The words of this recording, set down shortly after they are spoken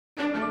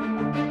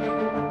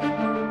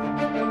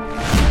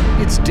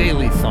It's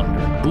Daily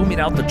Thunder,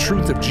 booming out the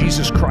truth of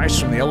Jesus Christ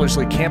from the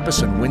Ellerslie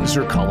campus in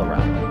Windsor,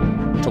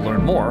 Colorado. To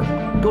learn more,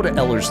 go to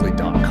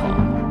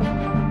Ellerslie.com.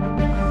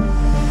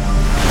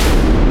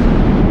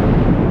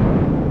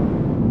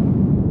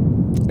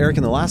 Eric,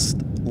 in the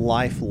last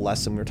life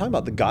lesson, we were talking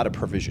about the God of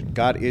provision.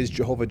 God is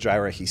Jehovah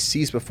Jireh. He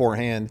sees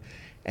beforehand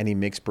and he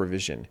makes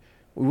provision.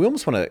 We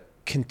almost want to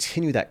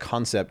continue that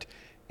concept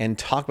and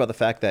talk about the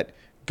fact that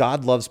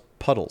God loves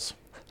puddles.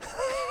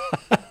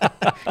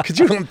 Could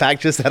you unpack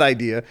just that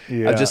idea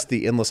of just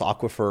the endless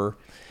aquifer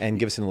and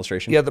give us an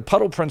illustration? Yeah, the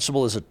puddle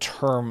principle is a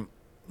term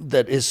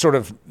that is sort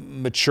of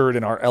matured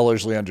in our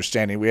Ellerslie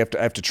understanding. I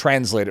have to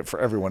translate it for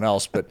everyone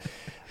else, but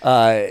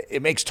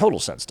it makes total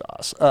sense to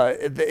us.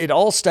 It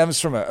all stems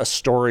from a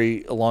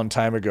story a long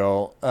time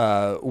ago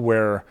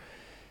where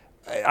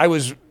I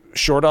was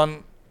short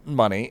on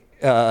money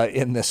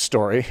in this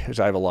story, which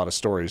I have a lot of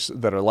stories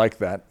that are like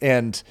that.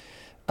 And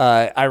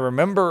I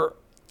remember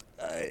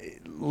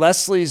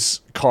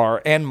Leslie's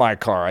car and my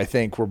car, I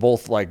think, were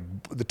both like,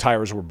 the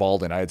tires were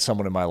balding. I had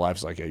someone in my life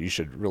who's like, yeah, you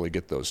should really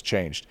get those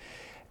changed.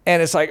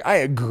 And it's like, I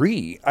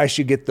agree I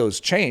should get those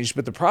changed,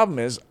 but the problem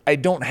is I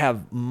don't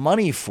have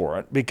money for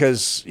it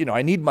because,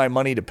 I need my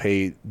money to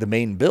pay the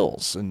main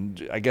bills.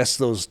 And I guess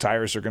those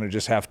tires are going to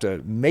just have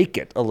to make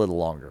it a little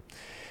longer.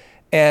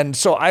 And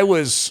so I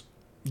was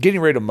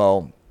getting ready to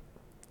mow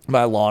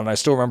my lawn. I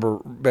still remember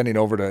bending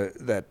over to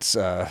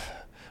that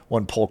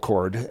one pull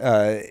cord,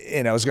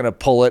 and I was going to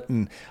pull it,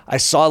 and I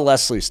saw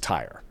Leslie's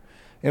tire.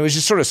 And it was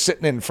just sort of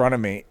sitting in front of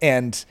me,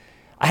 and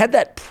I had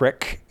that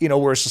prick,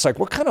 where it's just like,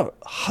 what kind of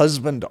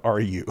husband are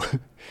you?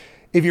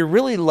 If you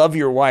really love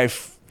your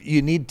wife,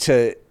 you need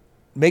to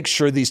make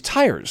sure these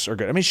tires are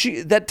good. I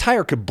mean, that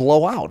tire could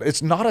blow out.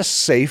 It's not a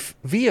safe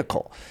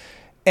vehicle.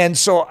 And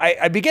so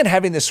I began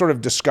having this sort of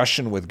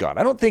discussion with God.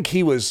 I don't think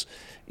he was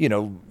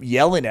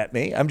yelling at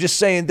me. I'm just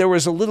saying there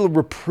was a little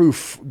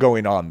reproof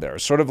going on there.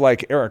 Sort of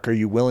like, Eric, are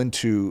you willing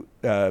to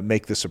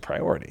make this a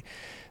priority?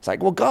 It's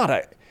like, well,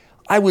 God,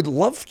 I would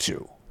love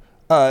to,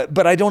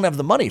 but I don't have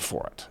the money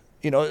for it.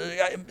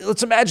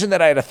 Let's imagine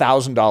that I had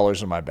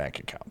 $1,000 in my bank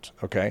account.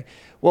 Okay.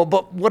 Well,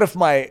 but what if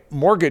my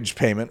mortgage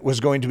payment was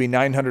going to be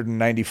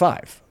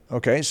 $995?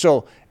 Okay.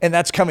 So, and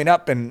that's coming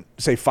up in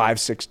say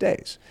 5-6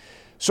 days.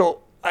 So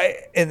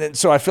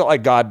I felt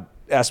like God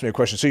asked me a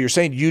question. So you're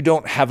saying you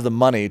don't have the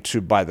money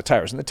to buy the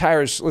tires, and the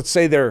tires, let's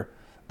say they're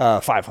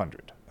 $500.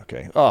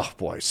 Okay. Oh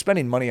boy,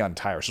 spending money on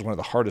tires is one of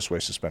the hardest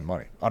ways to spend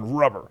money on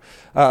rubber.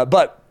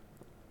 But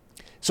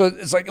so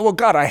it's like, well,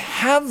 God, I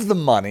have the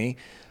money,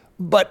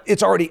 but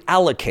it's already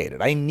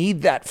allocated. I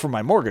need that for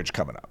my mortgage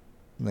coming up.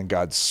 And then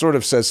God sort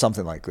of says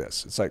something like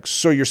this. It's like,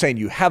 so you're saying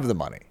you have the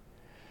money?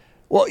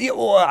 Well,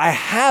 I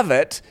have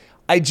it.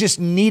 I just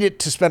need it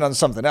to spend on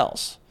something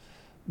else.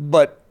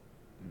 But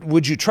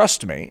would you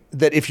trust me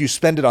that if you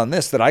spend it on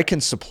this, that I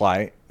can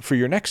supply for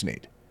your next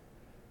need?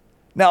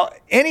 Now,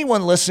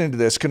 anyone listening to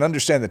this can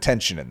understand the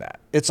tension in that.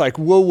 It's like,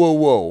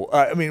 whoa.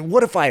 I mean,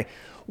 what if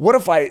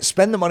I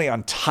spend the money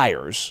on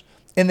tires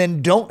and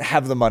then don't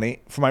have the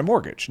money for my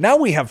mortgage? Now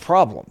we have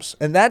problems.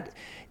 And that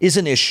is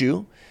an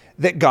issue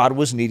that God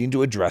was needing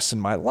to address in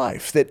my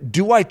life. That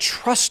do I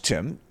trust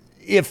him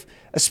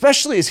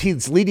especially as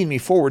he's leading me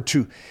forward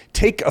to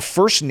take a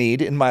first need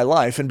in my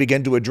life and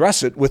begin to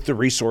address it with the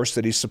resource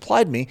that he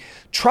supplied me,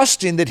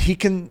 trusting that he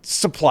can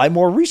supply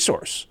more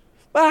resource.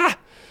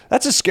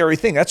 That's a scary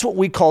thing. That's what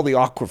we call the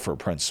aquifer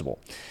principle.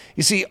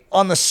 You see,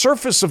 on the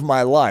surface of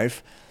my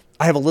life,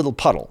 I have a little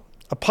puddle.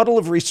 A puddle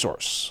of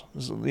resource,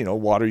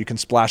 water you can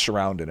splash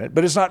around in it,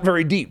 but it's not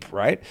very deep,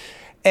 right?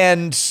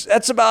 And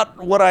that's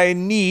about what I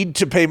need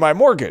to pay my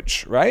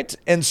mortgage, right?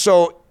 And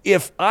so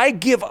if I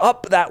give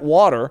up that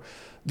water,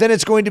 then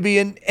it's going to be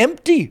an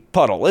empty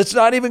puddle. It's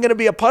not even going to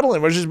be a puddle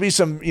anymore. It'll just be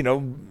some,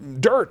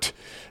 dirt.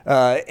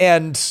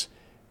 And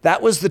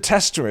that was the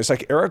test to me. It's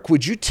like, Eric,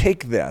 would you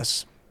take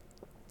this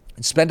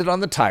and spend it on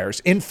the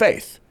tires in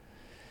faith,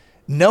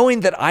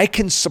 knowing that I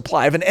can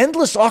supply, I have an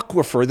endless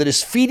aquifer that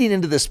is feeding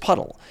into this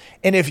puddle.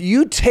 And if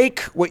you take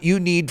what you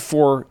need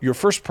for your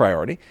first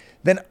priority,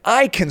 then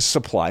I can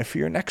supply for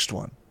your next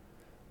one.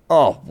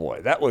 Oh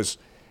boy,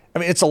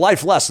 it's a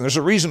life lesson. There's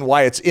a reason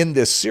why it's in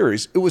this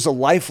series. It was a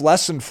life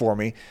lesson for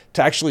me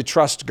to actually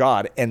trust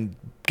God and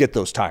get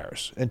those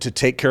tires and to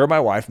take care of my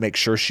wife, make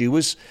sure she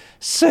was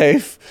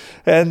safe,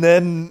 and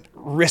then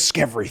risk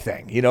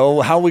everything.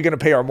 How are we going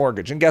to pay our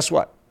mortgage? And guess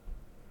what?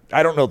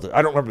 I don't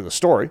remember the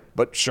story,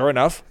 but sure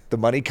enough, the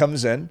money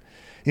comes in.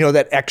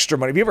 That extra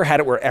money. Have you ever had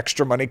it where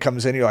extra money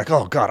comes in? You're like,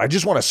 oh God, I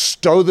just want to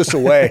stow this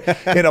away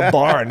in a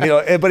barn.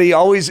 But and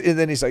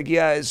then he's like,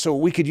 yeah, so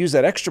we could use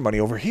that extra money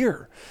over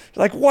here.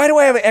 You're like, why do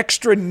I have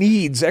extra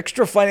needs,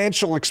 extra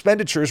financial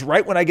expenditures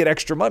right when I get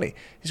extra money?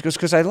 He goes,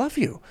 because I love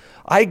you.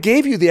 I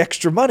gave you the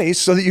extra money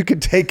so that you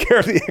could take care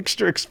of the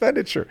extra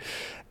expenditure.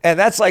 And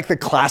that's like the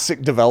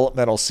classic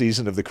developmental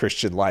season of the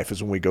Christian life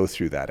is when we go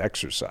through that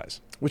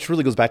exercise. Which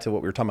really goes back to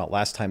what we were talking about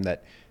last time,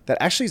 that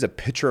actually is a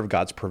picture of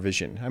God's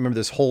provision. I remember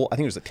I think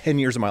it was 10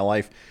 years of my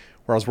life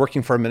where I was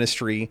working for a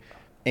ministry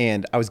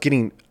and I was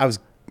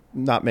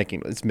not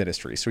making, it's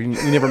ministry. So you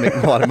never make a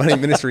lot of money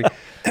in ministry.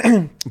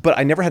 But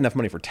I never had enough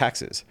money for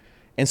taxes.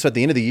 And so at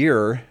the end of the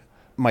year,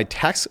 my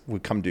tax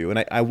would come due,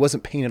 and I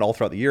wasn't paying it all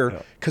throughout the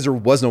year because there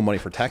was no money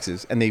for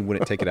taxes, and they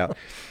wouldn't take it out.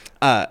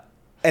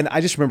 And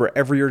I just remember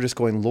every year just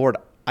going, Lord,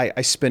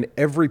 I spend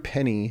every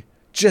penny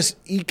just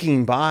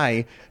eking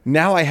by.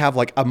 Now I have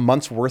like a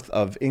month's worth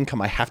of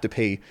income I have to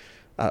pay,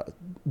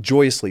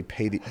 joyously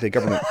pay the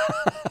government.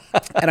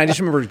 And I just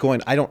remember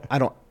going,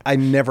 I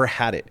never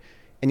had it.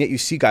 And yet you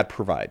see God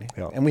provide.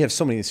 Yeah. And we have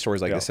so many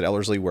stories like this at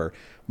Ellerslie where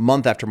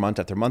month after month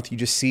after month, you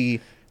just see,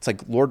 it's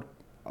like, Lord,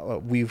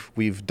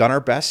 we've done our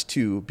best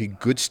to be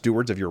good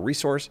stewards of your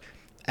resource,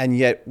 and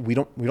yet we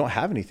don't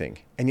have anything.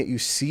 And yet you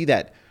see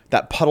that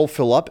puddle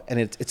fill up, and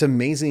it's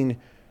amazing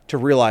to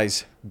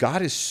realize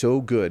God is so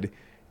good.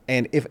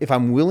 And if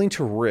I'm willing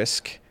to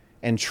risk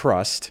and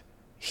trust,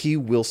 he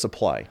will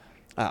supply.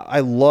 I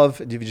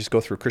love, if you just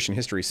go through Christian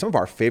history, some of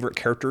our favorite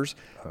characters,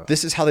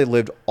 this is how they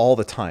lived all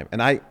the time.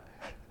 And I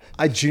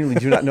genuinely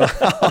do not know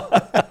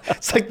how.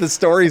 It's like the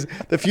stories,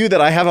 the few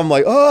that I have, I'm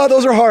like, oh,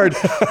 those are hard.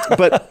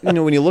 But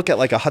when you look at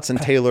like a Hudson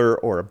Taylor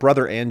or a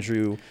Brother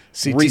Andrew,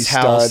 Reese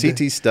Howells,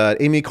 C.T. Studd,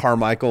 Amy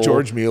Carmichael,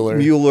 George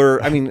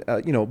Mueller. I mean,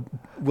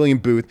 William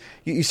Booth.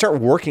 You start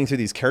working through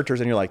these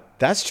characters, and you're like,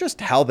 that's just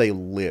how they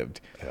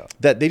lived. Yeah.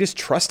 That they just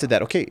trusted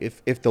that, okay,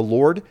 if the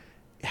Lord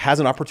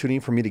has an opportunity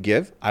for me to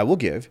give, I will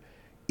give.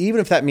 Even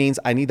if that means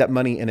I need that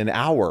money in an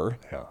hour.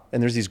 Yeah.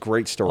 And there's these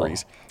great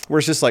stories where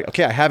it's just like,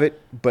 okay, I have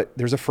it, but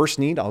there's a first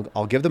need.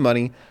 I'll give the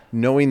money,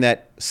 knowing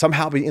that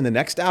somehow in the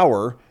next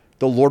hour,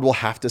 the Lord will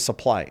have to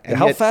supply. And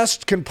how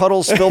fast can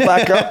puddles fill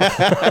back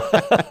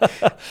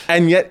up?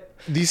 And yet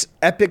these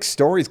epic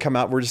stories come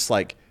out. We're just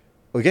like,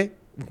 okay,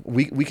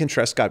 we can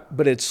trust God,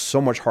 but it's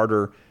so much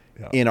harder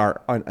in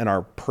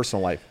our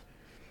personal life.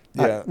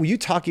 Yeah. Will you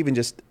talk even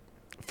just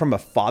from a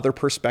father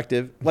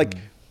perspective? Like,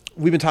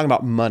 we've been talking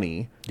about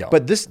money,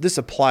 but this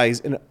applies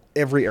in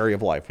every area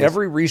of life.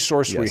 Every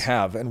resource we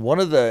have. And one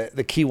of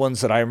the key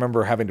ones that I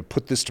remember having to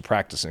put this to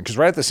practice in, because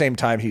right at the same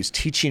time he's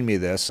teaching me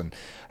this, and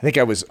I think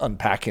I was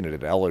unpacking it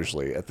at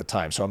Ellerslie at the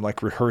time. So I'm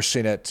like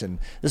rehearsing it. And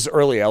this is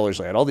early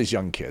Ellerslie. I had all these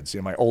young kids.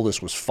 My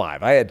oldest was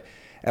 5.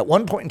 At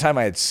one point in time,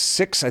 I had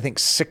 6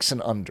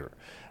 and under.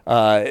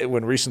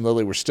 When Reese and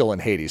Lily were still in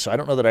Haiti. So I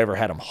don't know that I ever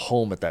had them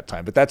home at that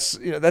time, but that's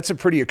a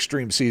pretty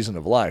extreme season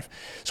of life.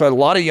 So I had a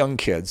lot of young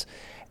kids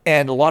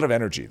and a lot of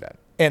energy then.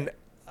 And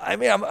I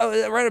mean, I'm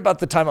right about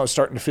the time I was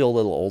starting to feel a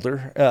little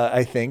older,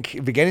 I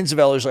think. Beginnings of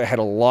Ellerslie, I had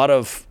a lot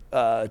of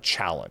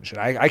challenge.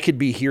 And I could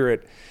be here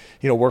at,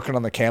 working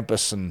on the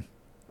campus and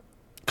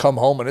come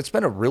home, and it's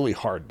been a really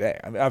hard day.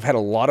 I mean, I've had a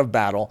lot of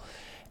battle.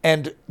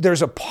 And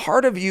there's a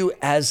part of you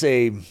as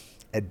a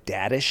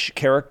daddish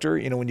character,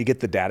 when you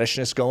get the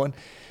daddishness going,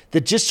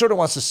 that just sort of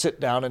wants to sit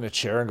down in a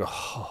chair and go,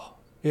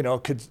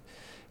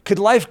 could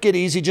life get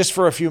easy just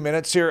for a few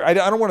minutes here? I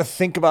don't want to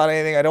think about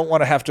anything. I don't want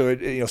to have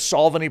to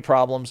solve any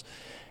problems.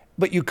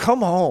 But you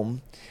come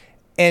home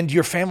and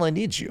your family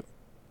needs you.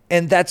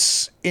 And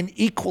that's an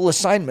equal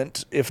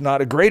assignment, if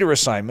not a greater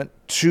assignment,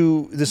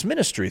 to this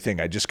ministry thing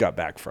I just got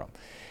back from.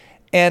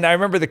 And I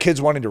remember the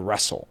kids wanting to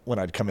wrestle when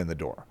I'd come in the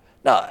door.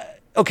 Now,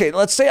 okay,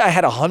 let's say I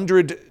had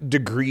 100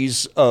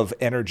 degrees of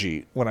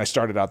energy when I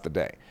started out the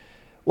day.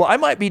 Well, I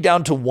might be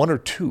down to 1 or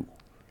 2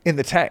 in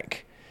the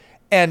tank.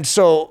 And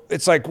so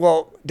it's like,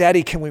 well,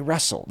 Daddy, can we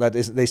wrestle?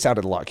 They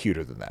sounded a lot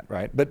cuter than that,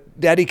 right? But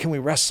Daddy, can we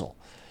wrestle?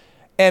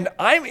 And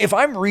if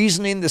I'm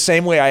reasoning the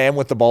same way I am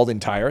with the balding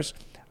tires,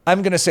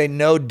 I'm going to say,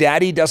 no,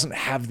 Daddy doesn't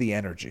have the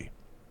energy.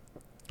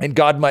 And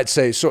God might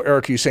say, so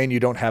Eric, are you saying you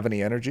don't have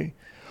any energy?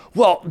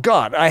 Well,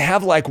 God, I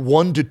have like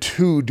 1 to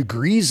 2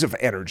 degrees of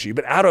energy,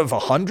 but out of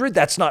 100,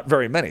 that's not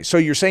very many. So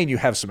you're saying you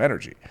have some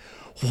energy.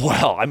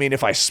 Well, I mean,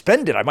 if I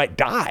spend it, I might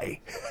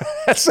die.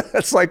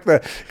 That's like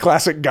the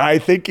classic guy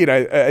thinking,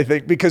 I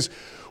think, because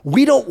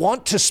we don't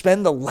want to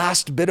spend the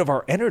last bit of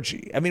our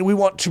energy. I mean, we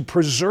want to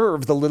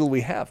preserve the little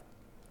we have.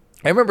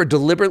 I remember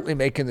deliberately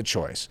making the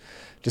choice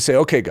to say,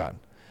 okay, God,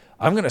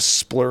 I'm going to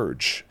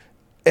splurge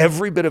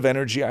every bit of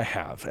energy I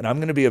have, and I'm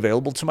going to be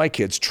available to my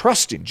kids,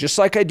 trusting, just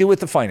like I do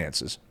with the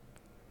finances,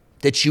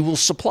 that you will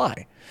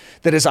supply.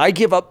 That as I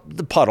give up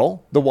the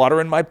puddle, the water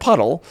in my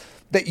puddle,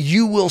 that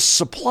you will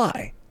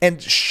supply.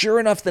 And sure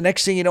enough, the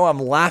next thing you know, I'm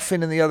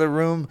laughing in the other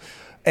room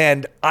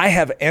and I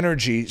have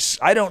energy.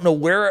 I don't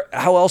know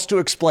how else to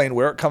explain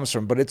where it comes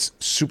from, but it's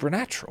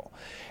supernatural.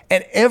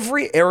 And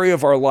every area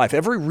of our life,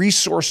 every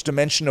resource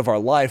dimension of our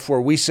life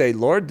where we say,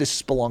 Lord,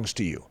 this belongs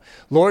to you.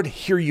 Lord,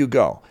 here you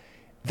go.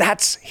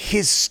 That's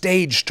his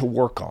stage to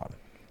work on.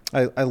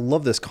 I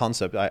love this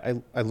concept.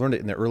 I learned it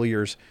in the early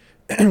years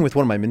with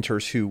one of my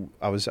mentors who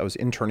I was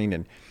interning,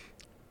 and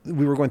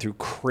we were going through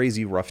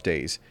crazy rough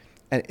days.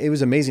 And it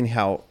was amazing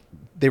how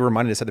they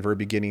reminded us at the very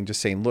beginning, just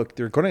saying, look,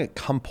 there are going to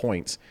come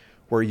points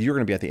where you're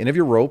going to be at the end of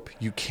your rope.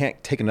 You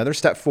can't take another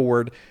step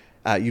forward.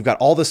 You've got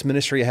all this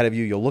ministry ahead of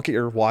you. You'll look at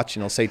your watch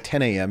and it'll say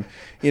 10 a.m.,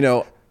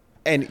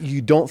 and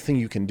you don't think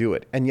you can do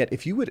it. And yet,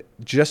 if you would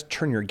just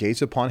turn your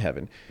gaze upon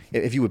heaven,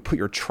 if you would put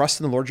your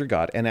trust in the Lord your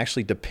God and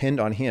actually depend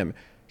on him,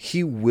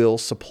 he will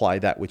supply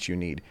that which you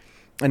need.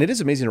 And it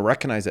is amazing to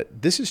recognize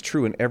that this is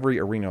true in every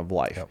arena of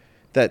life. Yep.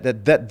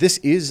 That this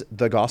is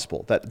the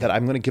gospel, that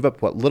I'm going to give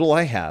up what little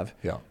I have,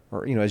 Yeah.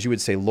 or, as you would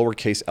say,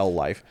 lowercase l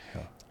life,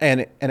 Yeah.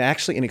 and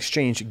actually in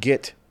exchange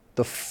get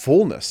the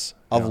fullness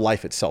of Yeah.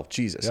 life itself,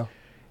 Jesus. Yeah.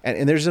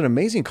 And there's an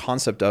amazing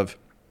concept of,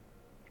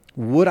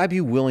 would I be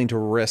willing to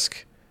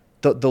risk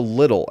the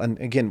little? And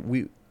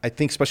again, I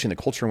think especially in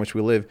the culture in which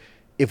we live,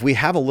 if we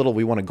have a little,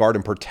 we want to guard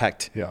and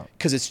protect, Yeah.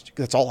 because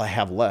that's all I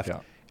have left. Yeah.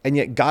 And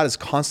yet God is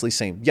constantly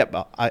saying, yep,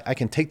 I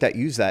can take that,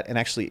 use that, and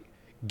actually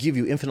give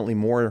you infinitely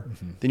more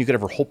than you could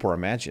ever hope or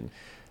imagine.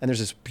 And there's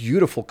this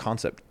beautiful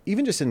concept.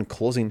 Even just in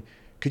closing,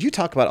 could you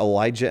talk about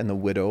Elijah and the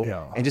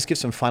widow, and just give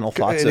some final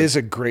thoughts? It is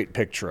a great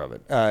picture of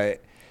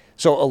it.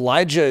 So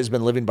Elijah has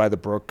been living by the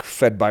brook,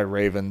 fed by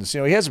ravens.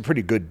 He has a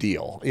pretty good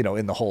deal,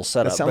 in the whole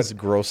setup. That sounds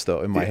gross,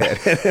 though, in my head.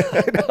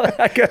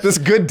 I guess This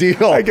good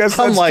deal. I guess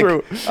I'm that's like,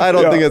 true. I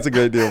don't think it's a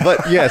good deal.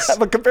 But yes.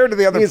 But compared to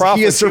the other prophets,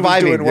 he is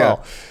surviving. He was doing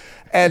well.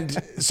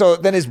 And so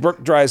then his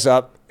brook dries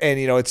up, and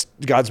it's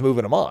God's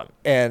moving him on,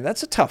 and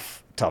that's a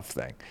tough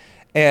thing.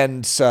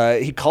 And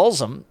he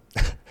calls him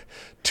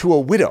to a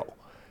widow.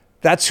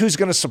 That's who's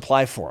going to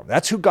supply for him.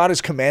 That's who God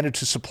has commanded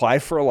to supply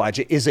for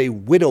Elijah, is a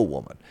widow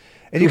woman.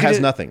 And who has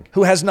nothing.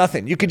 Who has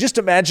nothing. You could just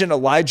imagine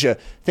Elijah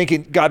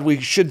thinking, God, we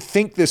should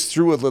think this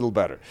through a little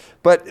better.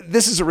 But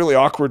this is a really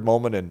awkward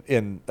moment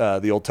in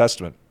the Old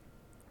Testament,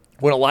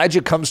 when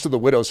Elijah comes to the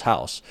widow's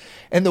house.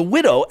 And the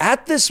widow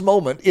at this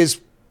moment is,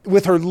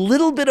 with her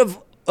little bit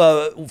of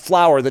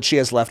flour that she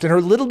has left and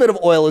her little bit of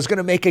oil, is going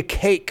to make a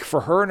cake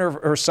for her and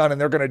her son,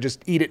 and they're going to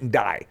just eat it and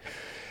die.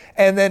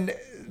 And then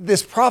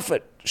this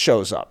prophet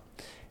shows up,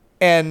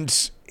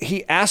 and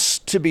he asks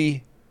to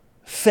be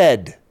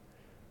fed.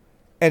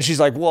 And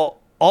she's like, well,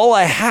 all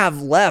I have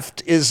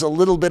left is a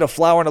little bit of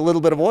flour and a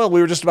little bit of oil.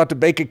 We were just about to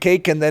bake a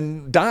cake and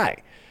then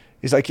die.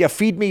 He's like, yeah,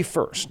 feed me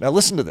first. Now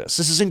listen to this.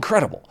 This is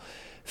incredible.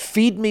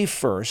 Feed me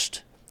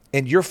first,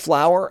 and your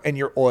flour and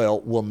your oil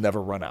will never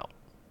run out.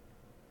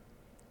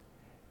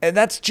 And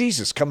that's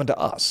Jesus coming to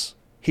us.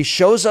 He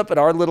shows up at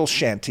our little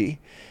shanty,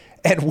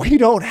 and we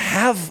don't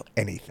have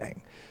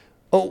anything.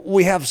 Oh,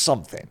 we have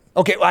something.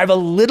 Okay, I have a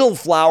little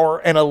flour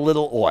and a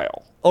little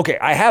oil. Okay,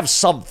 I have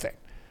something.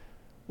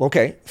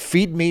 Okay,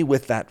 feed me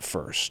with that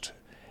first,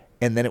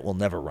 and then it will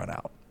never run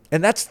out.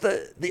 And that's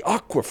the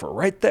aquifer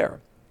right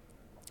there.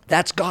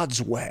 That's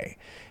God's way.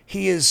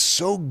 He is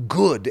so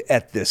good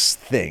at this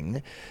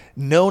thing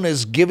known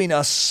as giving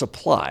us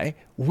supply.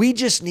 We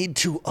just need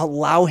to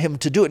allow him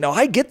to do it. Now,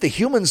 I get the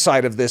human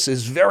side of this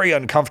is very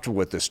uncomfortable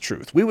with this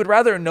truth. We would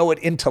rather know it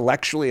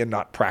intellectually and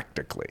not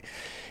practically.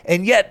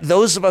 And yet,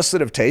 those of us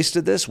that have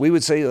tasted this, we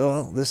would say,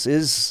 oh, this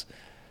is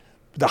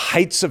the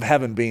heights of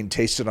heaven being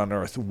tasted on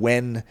earth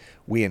when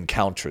we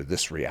encounter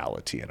this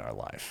reality in our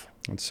life.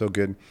 That's so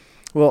good.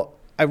 Well,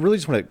 I really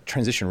just want to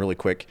transition really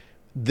quick.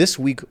 This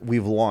week,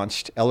 we've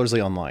launched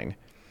Ellerslie Online.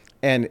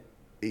 And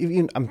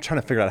I'm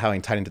trying to figure out how I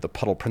can tie it into the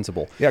Puddle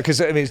principle. Yeah,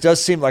 because it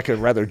does seem like a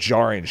rather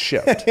jarring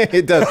shift.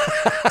 It does.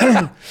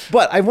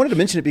 But I wanted to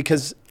mention it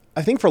because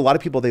I think for a lot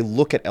of people, they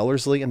look at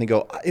Ellerslie and they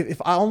go,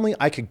 if only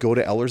I could go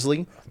to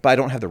Ellerslie, but I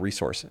don't have the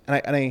resource.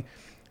 And I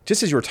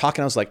just as you were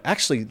talking, I was like,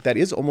 actually, that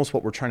is almost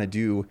what we're trying to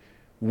do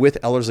with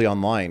Ellerslie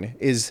Online,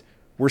 is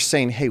we're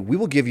saying, hey, we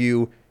will give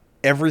you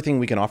everything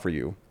we can offer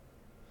you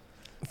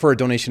for a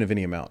donation of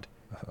any amount.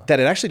 That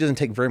it actually doesn't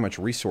take very much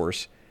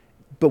resource,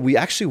 but we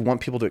actually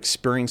want people to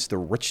experience the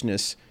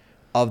richness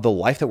of the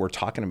life that we're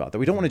talking about. That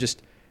we don't want to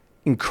just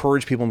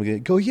encourage people and we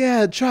go,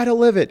 yeah, try to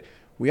live it.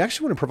 We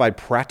actually want to provide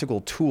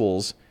practical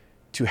tools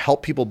to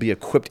help people be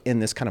equipped in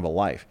this kind of a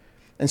life.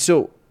 And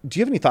so, do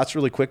you have any thoughts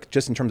really quick,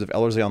 just in terms of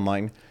Ellerslie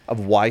Online,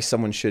 of why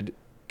someone should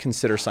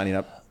consider signing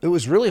up? It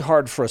was really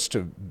hard for us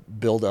to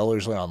build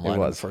Ellerslie Online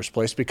in the first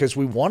place because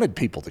we wanted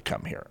people to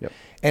come here. Yep.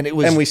 And it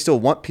was, and we still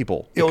want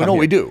people to come here.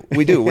 We do.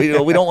 We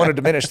don't want to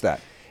diminish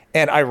that.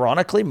 And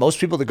ironically, most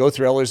people that go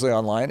through Ellerslie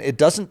Online, it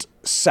doesn't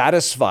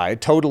satisfy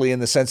totally in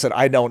the sense that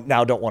I don't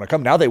want to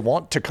come. Now they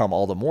want to come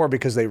all the more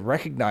because they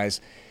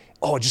recognize,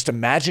 oh, just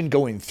imagine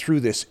going through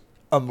this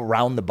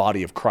around the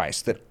body of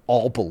Christ that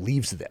all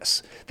believes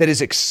this, that is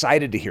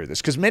excited to hear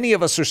this. Because many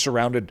of us are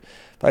surrounded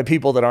by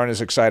people that aren't as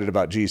excited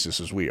about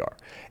Jesus as we are.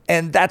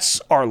 And that's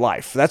our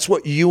life. That's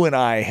what you and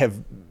I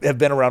have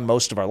been around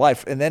most of our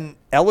life. And then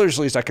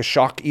Ellerslie is like a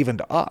shock even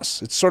to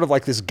us. It's sort of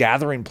like this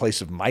gathering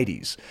place of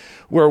mighties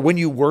where when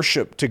you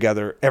worship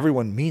together,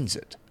 everyone means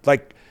it.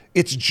 Like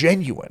it's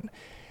genuine.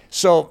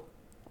 So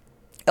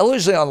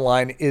Ellerslie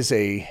Online is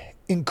a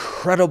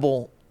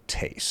incredible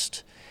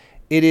taste.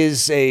 It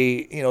is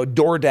a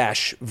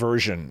DoorDash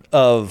version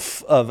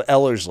of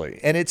Ellerslie,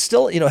 and it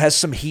still has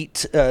some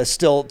heat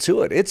still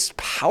to it. It's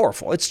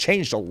powerful. It's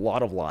changed a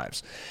lot of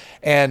lives,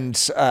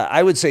 and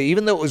I would say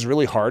even though it was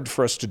really hard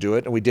for us to do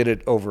it, and we did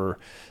it over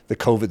the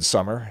COVID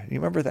summer. You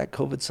remember that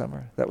COVID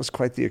summer? That was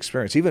quite the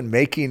experience. Even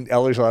making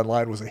Ellerslie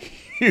Online was a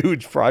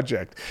huge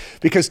project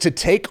because to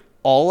take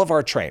all of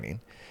our training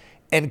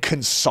and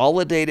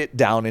consolidate it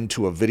down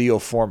into a video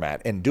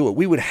format and do it,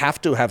 we would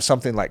have to have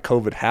something like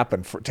COVID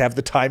happen to have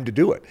the time to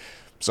do it.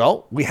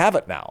 So we have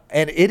it now.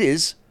 And it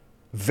is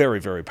Very,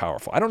 very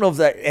powerful. I don't know if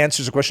that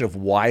answers the question of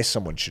why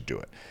someone should do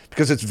it,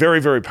 because it's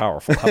very, very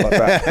powerful. How about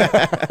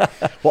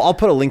that? Well, I'll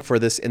put a link for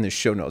this in the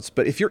show notes.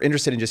 But if you're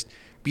interested in just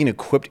being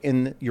equipped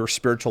in your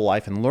spiritual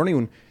life and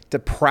learning to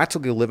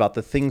practically live out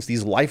the things,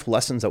 these life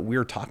lessons that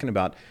we're talking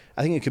about,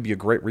 I think it could be a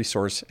great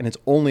resource, and it's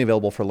only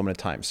available for a limited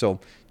time. So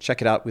check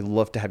it out. We'd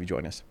love to have you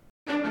join us.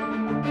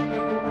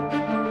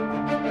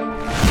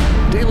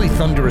 Daily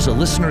Thunder is a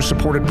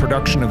listener-supported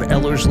production of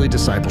Ellerslie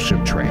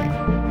Discipleship Training.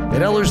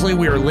 At Ellerslie,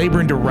 we are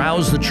laboring to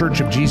rouse the Church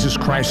of Jesus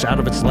Christ out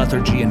of its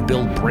lethargy and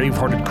build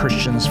brave-hearted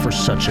Christians for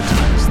such a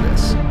time as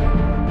this.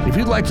 If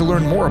you'd like to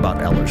learn more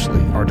about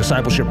Ellerslie, our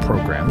discipleship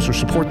programs, or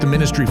support the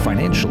ministry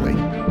financially,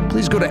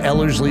 please go to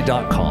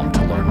ellerslie.com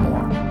to learn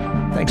more.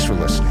 Thanks for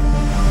listening.